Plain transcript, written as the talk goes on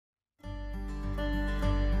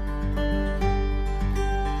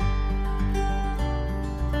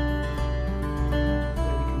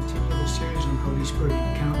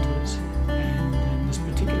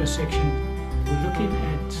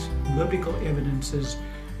biblical evidences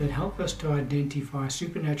that help us to identify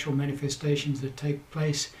supernatural manifestations that take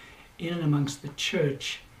place in and amongst the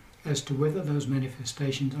church as to whether those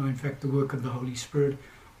manifestations are in fact the work of the Holy Spirit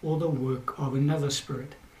or the work of another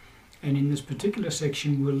spirit. And in this particular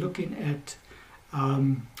section we're looking at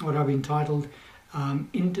what I've entitled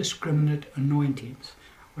indiscriminate anointings.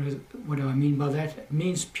 What do I mean by that? It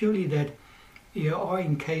means purely that there are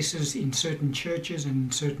in cases in certain churches and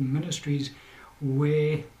in certain ministries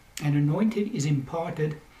where an anointing is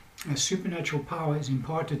imparted, a supernatural power is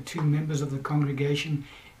imparted to members of the congregation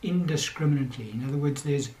indiscriminately. In other words,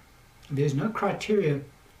 there's no criteria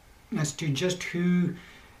as to just who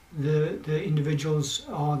the individuals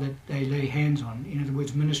are that they lay hands on. In other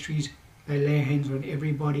words, ministries, they lay hands on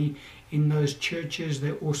everybody. In those churches,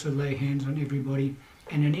 they also lay hands on everybody.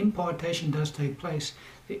 And an impartation does take place.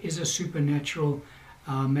 There is a supernatural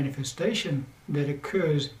manifestation that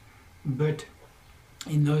occurs, but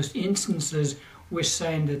in those instances, we're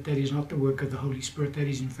saying that that is not the work of the Holy Spirit. That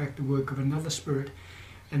is, in fact, the work of another spirit.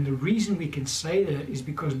 And the reason we can say that is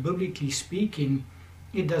because, biblically speaking,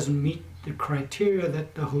 it doesn't meet the criteria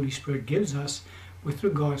that the Holy Spirit gives us with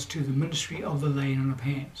regards to the ministry of the laying on of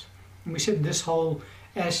hands. And we said this whole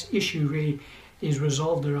issue really is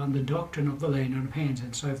resolved around the doctrine of the laying on of hands.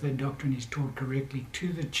 And so if that doctrine is taught correctly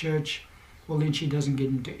to the church, well, then she doesn't get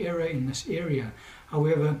into error in this area.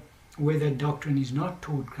 However, where that doctrine is not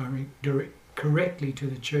taught correctly to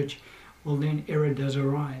the church, well, then error does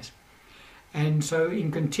arise. And so in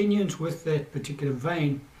continuance with that particular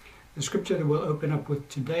vein, the scripture that we'll open up with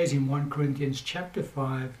today is in 1 Corinthians chapter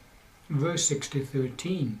 5, verse 6 to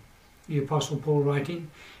 13. The Apostle Paul writing,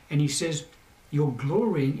 and he says, "Your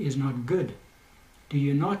glorying is not good. Do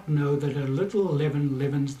you not know that a little leaven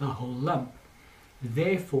leavens the whole lump?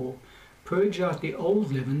 Therefore, purge out the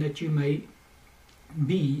old leaven, that you may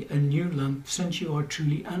be a new lump, since you are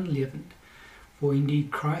truly unleavened. For indeed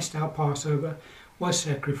Christ our Passover was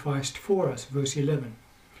sacrificed for us." Verse 11.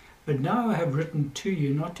 "But now I have written to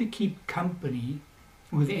you not to keep company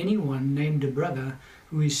with anyone named a brother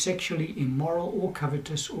who is sexually immoral or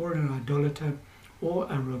covetous or an idolater or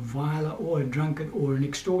a reviler or a drunkard or an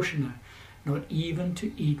extortioner, not even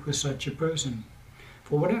to eat with such a person.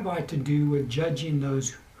 For what have I to do with judging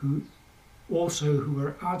those who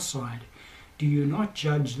are outside? Do you not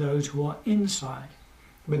judge those who are inside?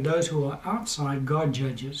 But those who are outside God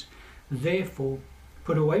judges. Therefore,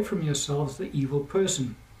 put away from yourselves the evil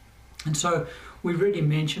person." And so we've already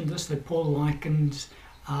mentioned this, that Paul likens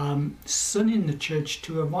sin in the church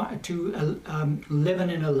to leaven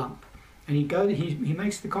in a lump. And he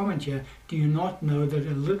makes the comment here, "Do you not know that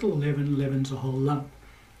a little leaven leavens a whole lump?"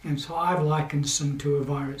 And so I've likened sin to a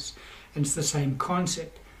virus. And it's the same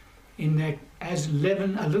concept, in that as a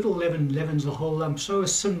little leaven leavens a whole lump, so a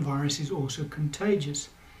sin virus is also contagious.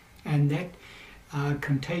 And that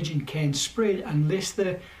contagion can spread unless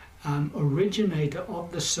the originator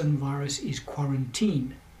of the sin virus is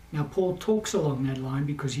quarantined. Now, Paul talks along that line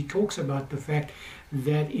because he talks about the fact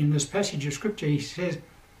that in this passage of Scripture, he says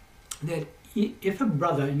that if a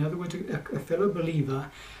brother, in other words, a fellow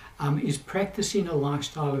believer, is practicing a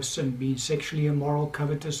lifestyle of sin, being sexually immoral,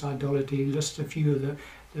 covetous, idolatry, he lists a few of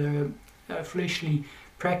the fleshly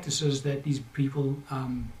practices that these people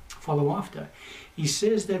follow after. He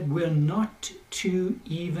says that we're not to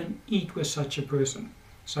even eat with such a person.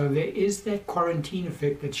 So there is that quarantine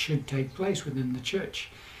effect that should take place within the church.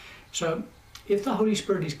 So if the Holy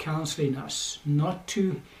Spirit is counseling us not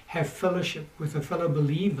to have fellowship with a fellow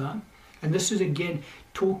believer, and this is again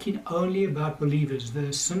talking only about believers,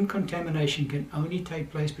 the sin contamination can only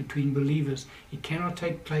take place between believers. It cannot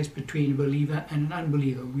take place between a believer and an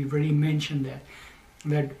unbeliever. We've already mentioned that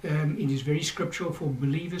it is very scriptural for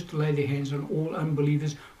believers to lay their hands on all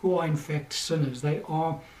unbelievers who are in fact sinners. They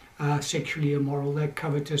are sexually immoral, they're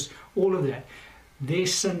covetous, all of that. Their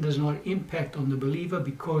sin does not impact on the believer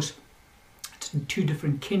because it's in two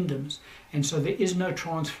different kingdoms, and so there is no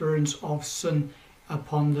transference of sin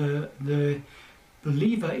upon the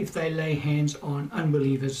believer if they lay hands on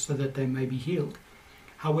unbelievers so that they may be healed.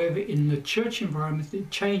 However, in the church environment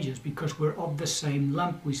it changes because we're of the same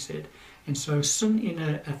lump, we said, and so sin in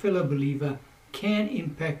a fellow believer can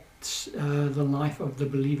impact the life of the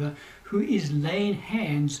believer who is laying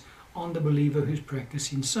hands on the believer who's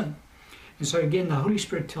practicing sin. And so again, the Holy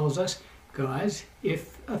Spirit tells us, guys,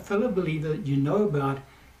 if a fellow believer that you know about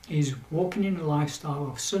is walking in a lifestyle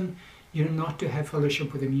of sin, you're not to have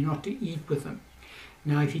fellowship with him, you're not to eat with him.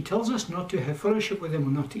 Now, if he tells us not to have fellowship with him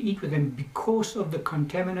or not to eat with him because of the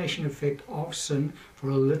contamination effect of sin, for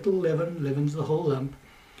a little leaven leavens the whole lump,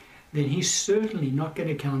 then he's certainly not going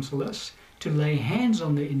to counsel us to lay hands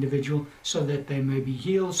on the individual so that they may be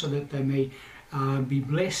healed, so that they may be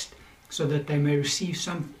blessed, so that they may receive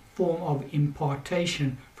some form of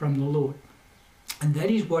impartation from the Lord. And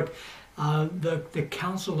that is what the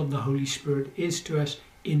counsel of the Holy Spirit is to us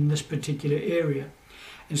in this particular area.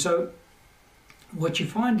 And so what you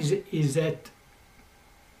find is that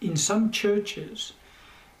in some churches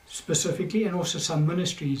specifically, and also some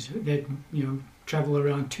ministries that travel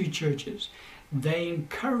around to churches, they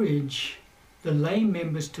encourage the lay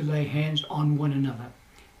members to lay hands on one another.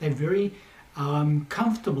 They're very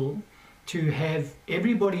comfortable to have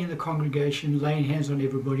everybody in the congregation laying hands on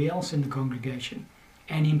everybody else in the congregation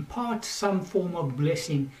and impart some form of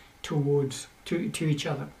blessing to each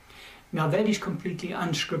other. Now that is completely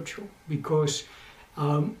unscriptural, because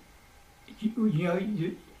you're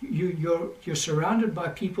surrounded by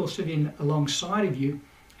people sitting alongside of you,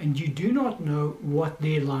 and you do not know what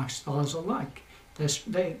their lifestyles are like.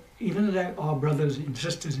 Even though they are brothers and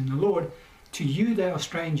sisters in the Lord, to you they are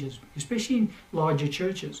strangers, especially in larger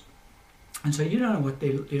churches. And so you don't know what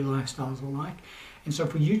their lifestyles are like. And so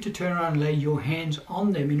for you to turn around and lay your hands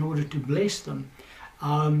on them in order to bless them,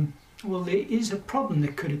 well, there is a problem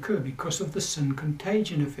that could occur because of the sin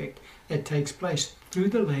contagion effect that takes place through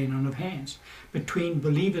the laying on of hands, between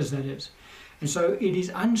believers, that is. And so it is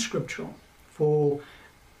unscriptural for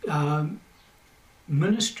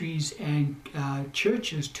ministries and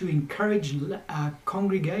churches to encourage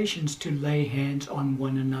congregations to lay hands on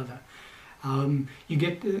one another. You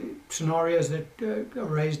get scenarios that are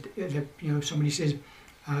raised that somebody says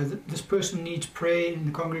this person needs prayer in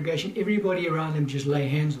the congregation, everybody around them just lay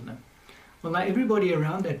hands on them. Well, now everybody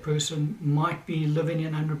around that person might be living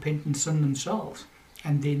in unrepentant sin themselves,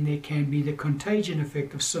 and then there can be the contagion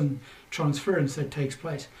effect of sin transference that takes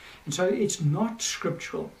place. And so it's not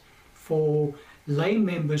scriptural for lay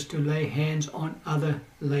members to lay hands on other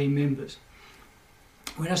lay members.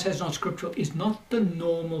 When I say it's not scriptural, it's not the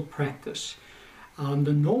normal practice.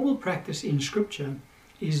 The normal practice in Scripture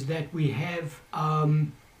is that we have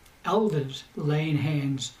elders laying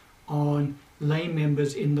hands on lay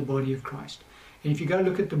members in the body of Christ. And if you go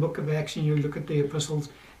look at the book of Acts and you look at the epistles,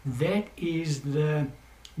 that is the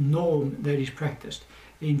norm that is practiced.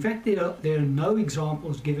 In fact, there are no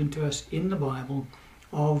examples given to us in the Bible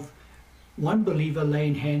of one believer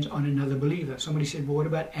laying hands on another believer. Somebody said, well, what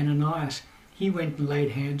about Ananias? He went and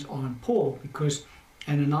laid hands on Paul because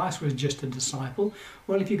Ananias was just a disciple.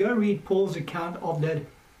 Well, if you go read Paul's account of that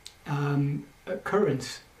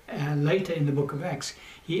occurrence later in the book of Acts,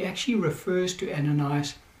 he actually refers to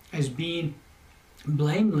Ananias as being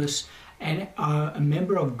blameless and a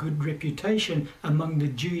member of good reputation among the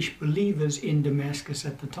Jewish believers in Damascus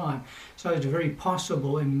at the time. So it's very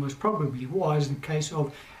possible, and most probably was, the case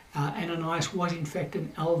of Ananias was in fact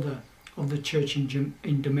an elder of the church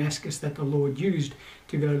in Damascus that the Lord used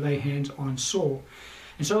to go lay hands on Saul.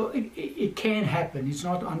 And so it can happen. It's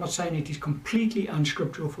not. I'm not saying it is completely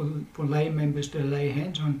unscriptural for lay members to lay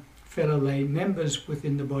hands on fellow lay members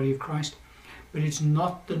within the body of Christ, but it's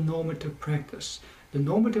not the normative practice. The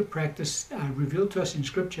normative practice revealed to us in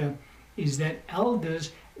Scripture is that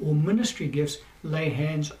elders or ministry gifts lay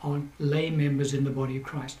hands on lay members in the body of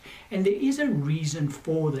Christ. And there is a reason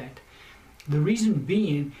for that. The reason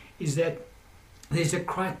being is that there's a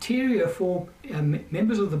criteria for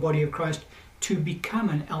members of the body of Christ to become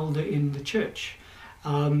an elder in the church.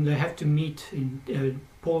 They have to meet,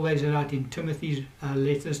 Paul lays it out in Timothy's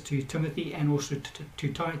letters to Timothy and also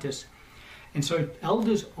to Titus. And so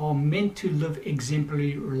elders are meant to live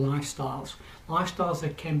exemplary lifestyles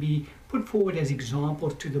that can be put forward as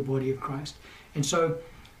examples to the body of Christ. And so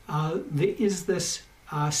there is this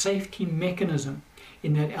safety mechanism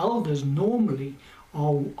in that elders normally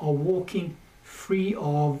are walking free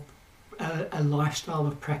of a lifestyle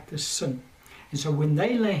of practiced sin. And so when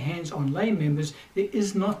they lay hands on lay members, there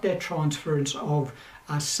is not that transference of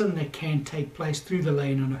sin that can take place through the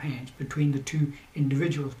laying on of hands between the two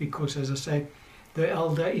individuals, because, as I say, the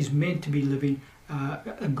elder is meant to be living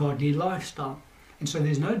a godly lifestyle. And so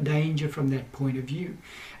there's no danger from that point of view.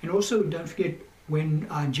 And also, don't forget, when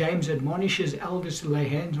James admonishes elders to lay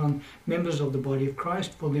hands on members of the body of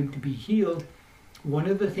Christ for them to be healed, one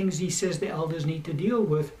of the things he says the elders need to deal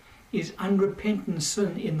with is unrepentant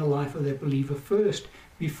sin in the life of that believer first,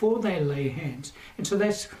 before they lay hands. And so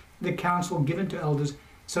that's the counsel given to elders,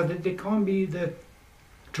 so that there can't be the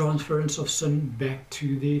transference of sin back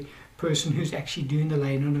to the person who's actually doing the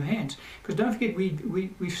laying on of hands. Because don't forget,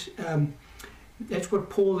 that's what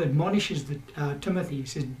Paul admonishes Timothy. He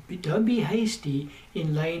says, don't be hasty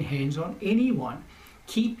in laying hands on anyone.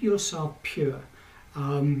 Keep yourself pure,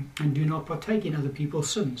 and do not partake in other people's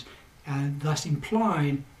sins. Thus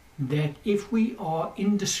implying that if we are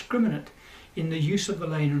indiscriminate in the use of the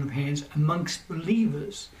laying on of hands amongst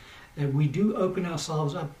believers, that we do open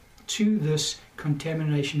ourselves up to this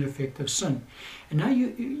contamination effect of sin. And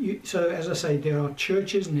now so as I say, there are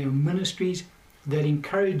churches and there are ministries that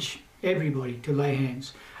encourage everybody to lay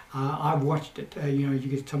hands. I've watched it. You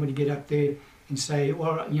get somebody get up there and say,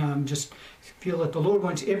 well, I'm just feel that the Lord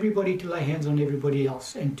wants everybody to lay hands on everybody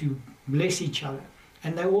else and to bless each other.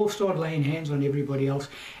 And they all start laying hands on everybody else.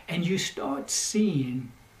 And you start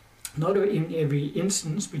seeing, not in every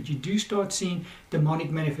instance, but you do start seeing demonic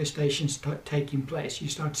manifestations taking place. You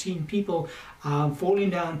start seeing people falling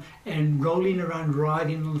down and rolling around,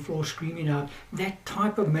 writhing on the floor, screaming out. That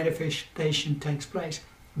type of manifestation takes place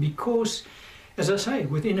because, as I say,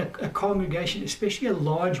 within a congregation, especially a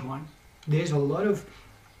large one, there's a lot of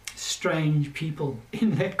strange people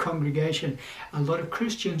in that congregation, a lot of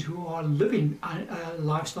Christians who are living a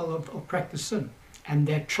lifestyle of practice sin, and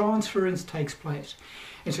that transference takes place.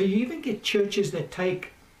 And so you even get churches that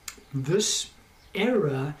take this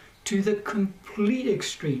error to the complete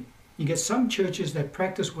extreme. You get some churches that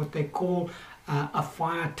practice what they call a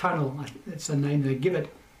fire tunnel. That's the name they give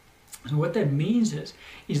it. So what that means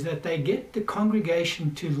is that they get the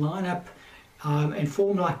congregation to line up and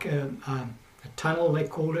form like a tunnel, they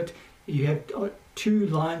call it. You have two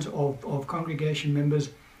lines of congregation members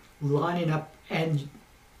lining up, and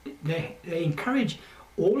they encourage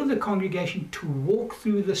all of the congregation to walk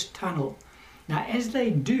through this tunnel. Now, as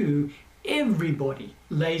they do, everybody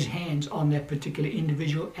lays hands on that particular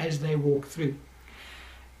individual as they walk through.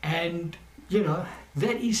 And,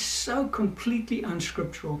 that is so completely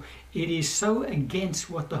unscriptural. It is so against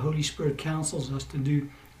what the Holy Spirit counsels us to do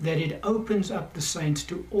that it opens up the saints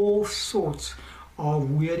to all sorts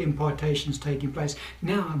of weird impartations taking place.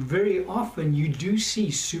 Now, very often you do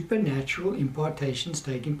see supernatural impartations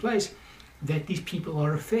taking place, that these people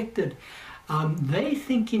are affected. They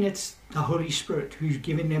thinking it's the Holy Spirit who's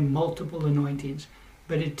giving them multiple anointings,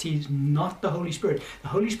 but it is not the Holy Spirit. The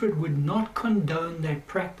Holy Spirit would not condone that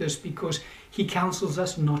practice because he counsels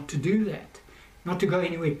us not to do that, not to go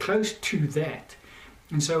anywhere close to that.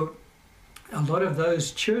 And so a lot of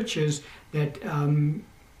those churches that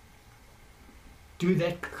do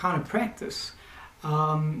that kind of practice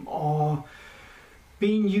are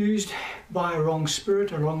being used by a wrong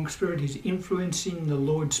spirit. A wrong spirit is influencing the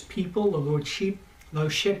Lord's people, the Lord's sheep.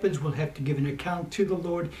 Those shepherds will have to give an account to the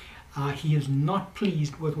Lord. He is not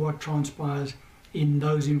pleased with what transpires in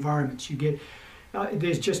those environments. You get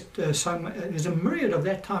there's just there's a myriad of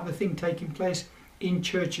that type of thing taking place in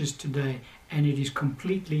churches today, and it is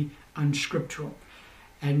completely unscriptural.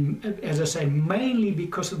 And as I say, mainly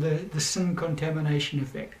because of the sin contamination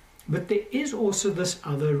effect. But there is also this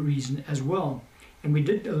other reason as well. And we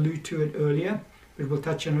did allude to it earlier, but we'll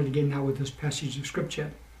touch on it again now with this passage of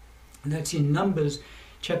Scripture. And that's in Numbers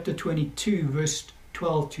chapter 22, verse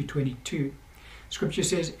 12 to 22. Scripture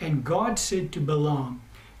says, "And God said to Balaam,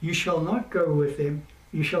 you shall not go with them,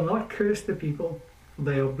 you shall not curse the people, for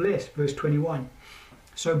they are blessed." Verse 21.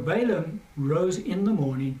 "So Balaam rose in the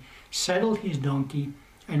morning, saddled his donkey,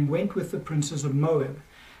 and went with the princes of Moab.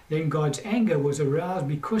 Then God's anger was aroused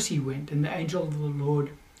because he went, and the angel of the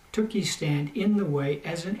Lord took his stand in the way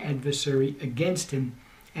as an adversary against him,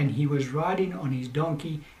 and he was riding on his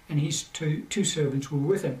donkey, and his two servants were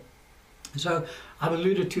with him." So I've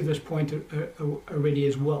alluded to this point already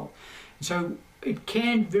as well. So it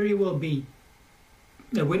can very well be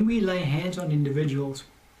that when we lay hands on individuals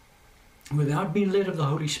without being led of the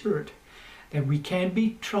Holy Spirit, that we can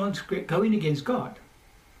be going against God.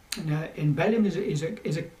 And Balaam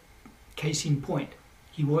is a case in point.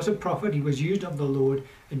 He was a prophet, he was used of the Lord,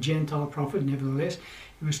 a Gentile prophet nevertheless.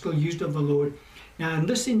 He was still used of the Lord. Now in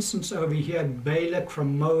this instance over here, Balak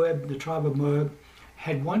from Moab, the tribe of Moab,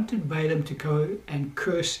 had wanted Balaam to go and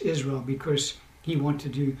curse Israel because he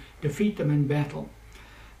wanted to defeat them in battle.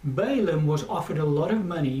 Balaam was offered a lot of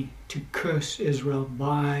money to curse Israel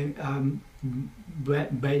by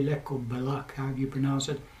Balak or Balak, however you pronounce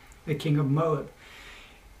it, the king of Moab.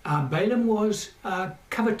 Balaam was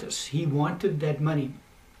covetous. He wanted that money.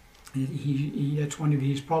 That's one of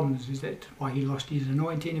his problems, is that why he lost his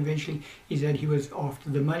anointing eventually, is that he was after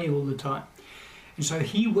the money all the time. And so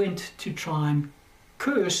he went to try and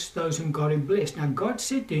curse those whom God had blessed. Now God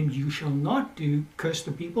said to him, "You shall not curse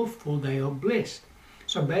the people, for they are blessed."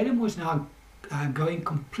 So Balaam was now going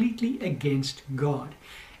completely against God.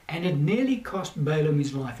 And it nearly cost Balaam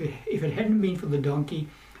his life. If it hadn't been for the donkey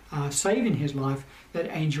saving his life, that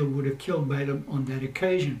angel would have killed Balaam on that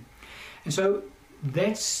occasion. And so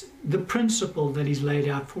that's the principle that is laid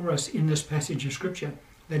out for us in this passage of Scripture,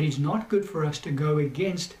 that it's not good for us to go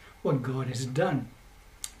against what God has done.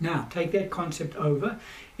 Now, take that concept over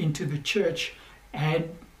into the church and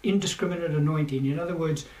indiscriminate anointing. In other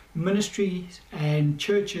words, ministries and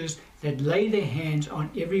churches that lay their hands on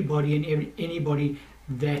everybody and anybody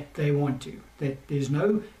that they want to. That there's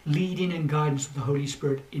no leading and guidance of the Holy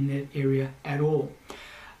Spirit in that area at all.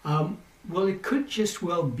 Well, it could just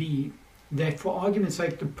well be that, for argument's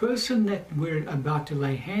sake, the person that we're about to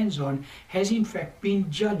lay hands on has in fact been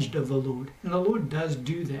judged of the Lord. And the Lord does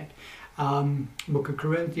do that. Book of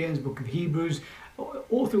Corinthians, Book of Hebrews,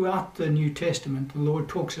 all throughout the New Testament, the Lord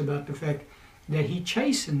talks about the fact that He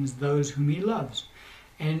chastens those whom He loves.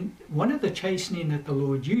 And one of the chastening that the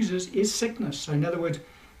Lord uses is sickness. So in other words,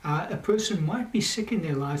 a person might be sick in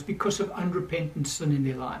their lives because of unrepentant sin in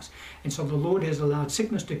their lives. And so the Lord has allowed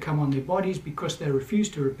sickness to come on their bodies because they refuse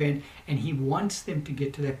to repent, and He wants them to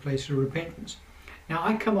get to that place of repentance. Now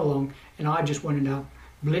I come along and I just want to now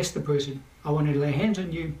bless the person. I want to lay hands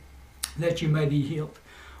on you that you may be healed.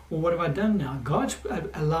 Well, what have I done now? God's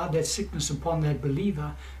allowed that sickness upon that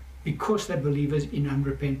believer because that believer is in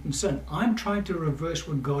unrepentant sin. I'm trying to reverse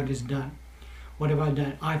what God has done. What have I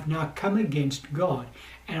done? I've now come against God,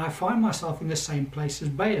 and I find myself in the same place as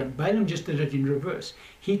Balaam. Balaam just did it in reverse.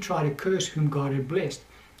 He tried to curse whom God had blessed.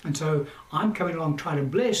 And so I'm coming along trying to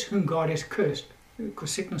bless whom God has cursed,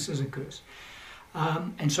 because sickness is a curse.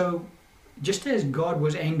 And so just as God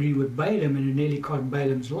was angry with Balaam and it nearly cost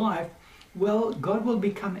Balaam's life, well, God will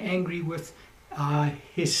become angry with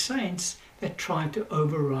His saints that try to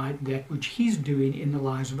override that which He's doing in the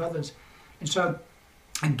lives of others. And so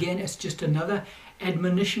again, it's just another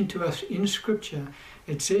admonition to us in Scripture.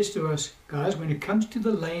 It says to us, guys, when it comes to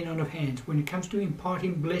the laying on of hands, when it comes to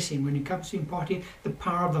imparting blessing, when it comes to imparting the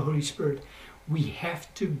power of the Holy Spirit, we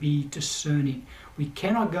have to be discerning. We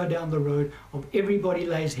cannot go down the road of everybody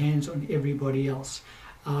lays hands on everybody else.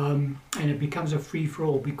 And it becomes a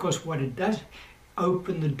free-for-all, because what it does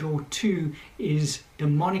open the door to is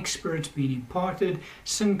demonic spirits being imparted,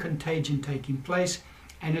 sin contagion taking place,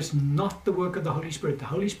 and it's not the work of the Holy Spirit. The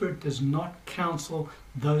Holy Spirit does not counsel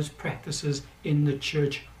those practices in the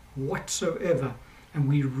church whatsoever. And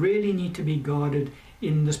we really need to be guarded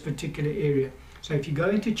in this particular area. So if you go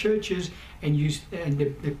into churches and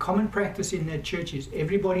the common practice in that church is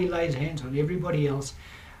everybody lays hands on everybody else,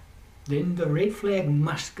 then the red flag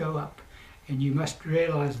must go up. And you must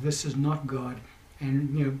realize this is not God.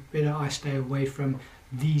 And better I stay away from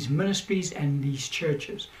these ministries and these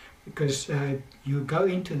churches. Because you go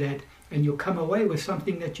into that and you'll come away with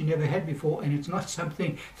something that you never had before, and it's not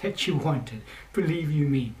something that you wanted, believe you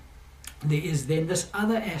me. There is then this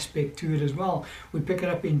other aspect to it as well. We pick it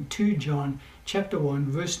up in 2 John chapter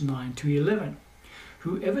 1 verse 9 to 11.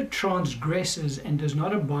 Whoever transgresses and does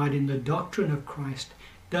not abide in the doctrine of Christ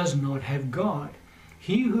does not have God.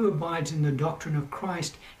 He who abides in the doctrine of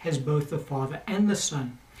Christ has both the Father and the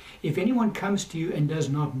Son. If anyone comes to you and does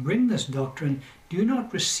not bring this doctrine, do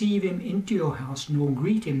not receive him into your house, nor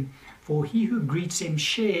greet him, for he who greets him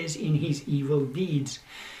shares in his evil deeds.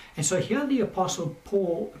 And so here the Apostle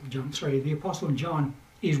John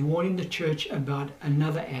is warning the church about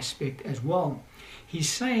another aspect as well. He's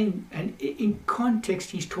saying, and in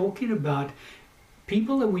context, he's talking about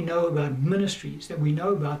people that we know about, ministries that we know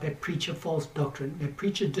about that preach a false doctrine, that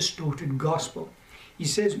preach a distorted gospel. He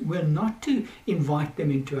says we're not to invite them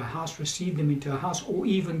into a house, receive them into a house, or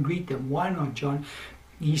even greet them. Why not, John?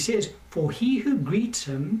 He says, for he who greets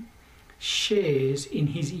him shares in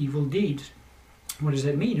his evil deeds. What does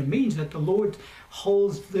that mean? It means that the Lord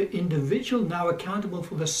holds the individual now accountable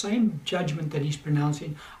for the same judgment that He's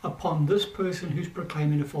pronouncing upon this person who's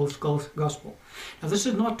proclaiming a false gospel. Now, this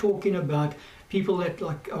is not talking about people that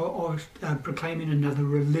are proclaiming another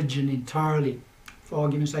religion entirely. For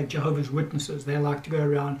argument's sake, Jehovah's Witnesses, they like to go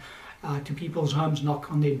around to people's homes,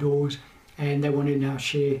 knock on their doors, and they want to now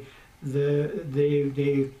share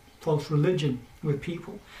their false religion with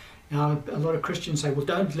people. Now, a lot of Christians say, well,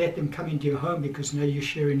 don't let them come into your home because you're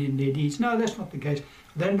sharing in their deeds. No, that's not the case.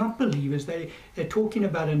 They're not believers. They're talking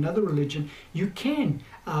about another religion. You can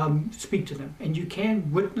speak to them and you can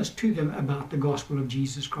witness to them about the gospel of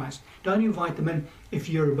Jesus Christ. Don't invite them in if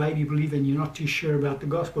you're a baby believer and you're not too sure about the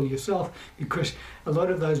gospel yourself, because a lot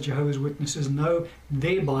of those Jehovah's Witnesses know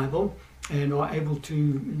their Bible and are able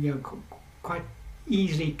to quite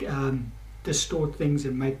easily distort things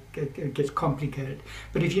and make it gets complicated.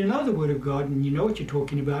 But if you know the Word of God and you know what you're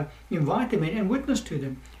talking about, invite them in and witness to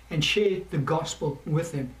them and share the gospel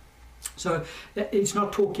with them. So it's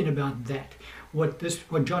not talking about that.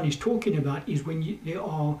 What John is talking about is when there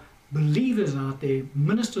are believers out there,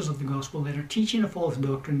 ministers of the gospel, that are teaching a false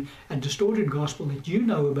doctrine, a distorted gospel that you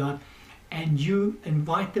know about, and you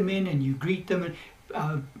invite them in and you greet them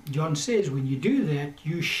John says, when you do that,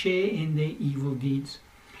 you share in their evil deeds.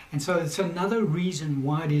 And so it's another reason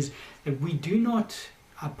why it is that we do not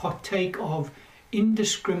partake of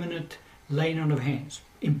indiscriminate laying on of hands,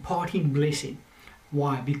 imparting blessing.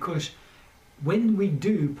 Why? Because when we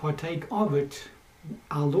do partake of it,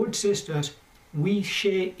 our Lord says to us, we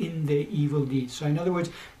share in their evil deeds. So in other words,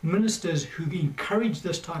 ministers who encourage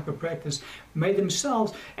this type of practice may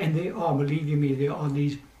themselves, and there are, believe you me, there are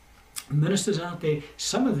these ministers out there,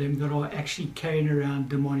 some of them that are actually carrying around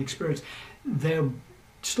demonic spirits. They're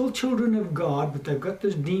still children of God, but they've got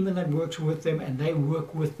this demon that works with them, and they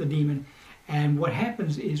work with the demon. And what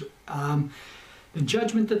happens is the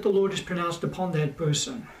judgment that the Lord has pronounced upon that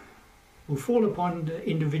person will fall upon the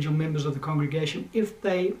individual members of the congregation if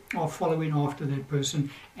they are following after that person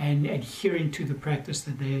and adhering to the practice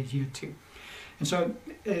that they adhere to. And so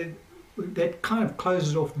that kind of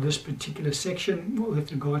closes off this particular section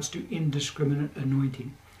with regards to indiscriminate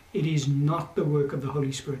anointing. It is not the work of the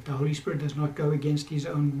Holy Spirit. The Holy Spirit does not go against his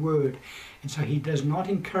own word. And so he does not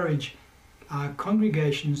encourage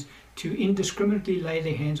congregations to indiscriminately lay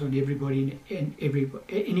their hands on anybody and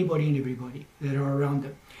everybody that are around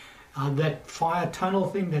them. That fire tunnel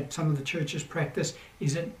thing that some of the churches practice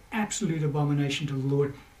is an absolute abomination to the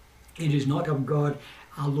Lord. It is not of God.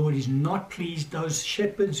 Our Lord is not pleased. Those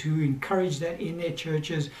shepherds who encourage that in their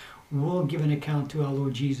churches will give an account to our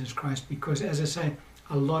Lord Jesus Christ, because, as I say,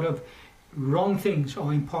 a lot of wrong things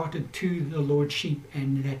are imparted to the Lord's sheep,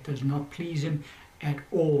 and that does not please him at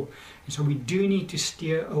all. And so we do need to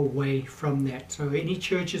steer away from that. So any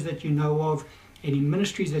churches that you know of, any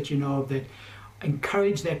ministries that you know of that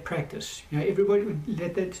encourage that practice, everybody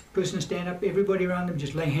let that person stand up, everybody around them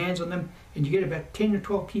just lay hands on them, and you get about 10 or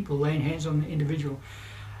 12 people laying hands on the individual.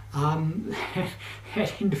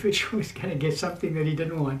 That individual is going to get something that he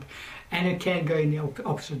didn't want, and it can go in the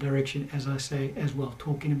opposite direction, as I say as well,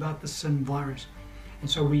 talking about the sin virus. And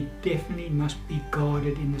so we definitely must be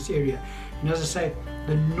guarded in this area. And as I say,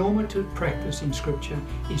 the normative practice in Scripture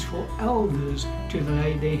is for elders to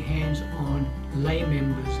lay their hands on lay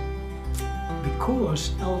members,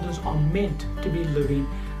 because elders are meant to be living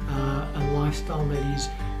a lifestyle that is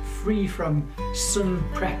free from sin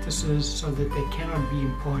practices, so that they cannot be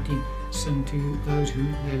imparting sin to those who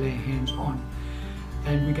they lay hands on.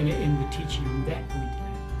 And we're going to end the teaching on that point.